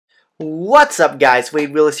What's up, guys?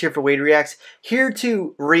 Wade Willis here for Wade Reacts, here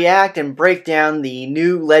to react and break down the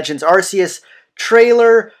new Legends Arceus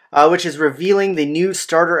trailer, which is revealing the new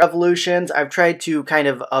starter evolutions. I've tried to kind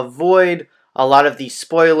of avoid a lot of the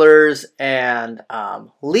spoilers and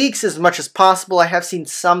leaks as much as possible. I have seen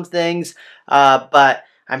some things, but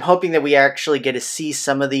I'm hoping that we actually get to see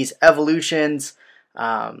some of these evolutions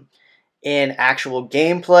in actual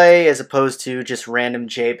gameplay as opposed to just random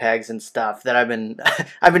JPEGs and stuff that I've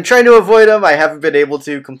been trying to avoid them. I haven't been able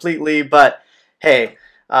to completely, but hey,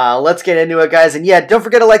 let's get into it, guys. And yeah, don't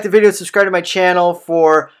forget to like the video and subscribe to my channel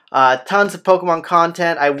for tons of Pokemon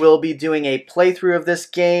content. I will be doing a playthrough of this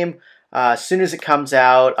game as soon as it comes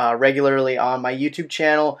out regularly on my YouTube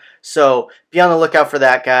channel. So be on the lookout for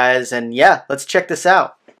that, guys. And yeah, let's check this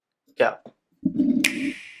out. Go.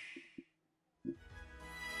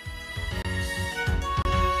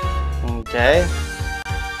 Okay.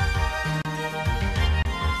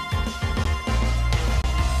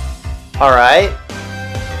 Alright.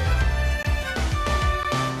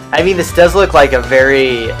 I mean, this does look like a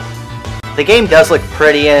very... The game does look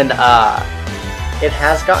pretty, and it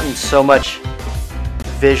has gotten so much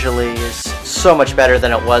visually, is so much better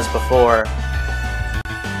than it was before.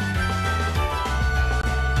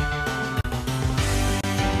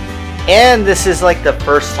 And this is like the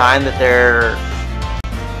first time that they're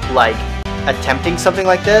like attempting something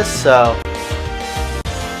like this, so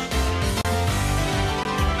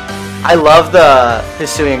I love the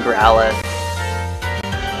Hisuian Growlithe.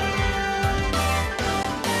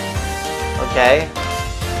 Okay.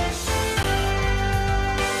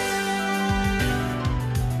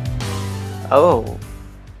 Oh,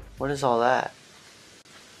 what is all that?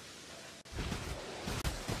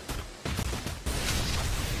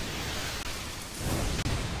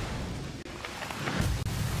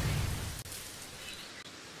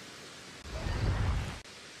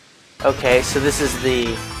 Okay, so this is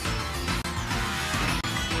the...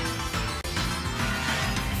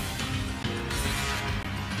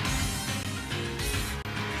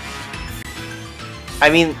 I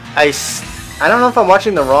mean, I don't know if I'm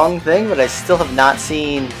watching the wrong thing, but I still have not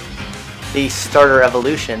seen the starter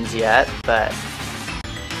evolutions yet, but...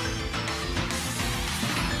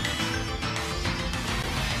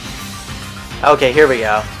 Okay, here we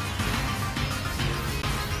go.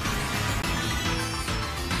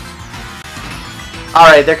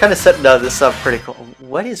 Alright, they're kind of setting this up pretty cool.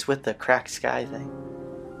 What is with the cracked sky thing?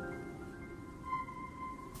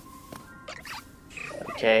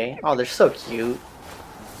 Okay. Oh, they're so cute.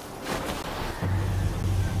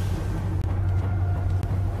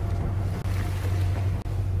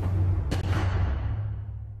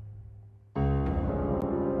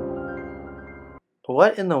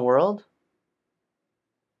 What in the world?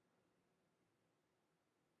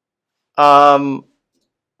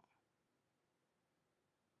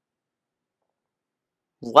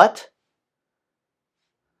 What?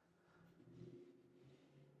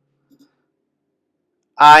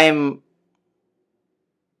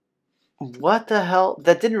 What the hell?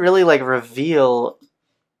 That didn't really, like, reveal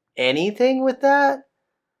anything with that?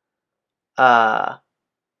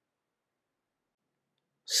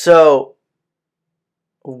 So,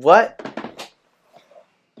 what?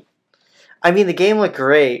 I mean, the game looked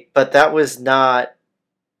great, but that was not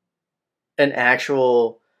an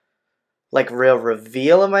actual... like real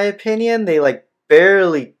reveal, in my opinion. They like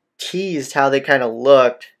barely teased how they kind of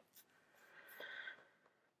looked.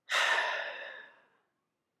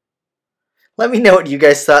 Let me know what you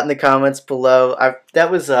guys thought in the comments below.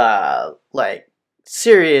 That was like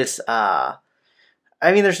serious.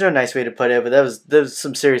 I mean, there's no nice way to put it, but that was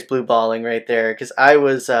some serious blue balling right there, because I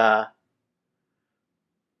was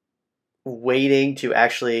waiting to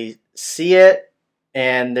actually see it,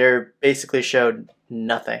 and they're basically showed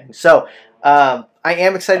nothing. So I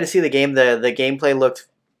am excited to see the game. The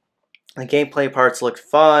gameplay parts looked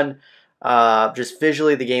fun. Just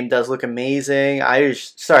visually, the game does look amazing. I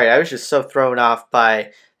was just so thrown off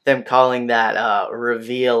by them calling that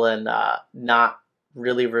reveal and not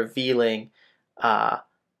really revealing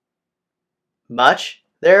much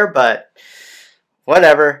there, but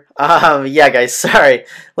whatever. Yeah, guys, sorry.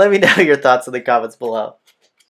 Let me know your thoughts in the comments below.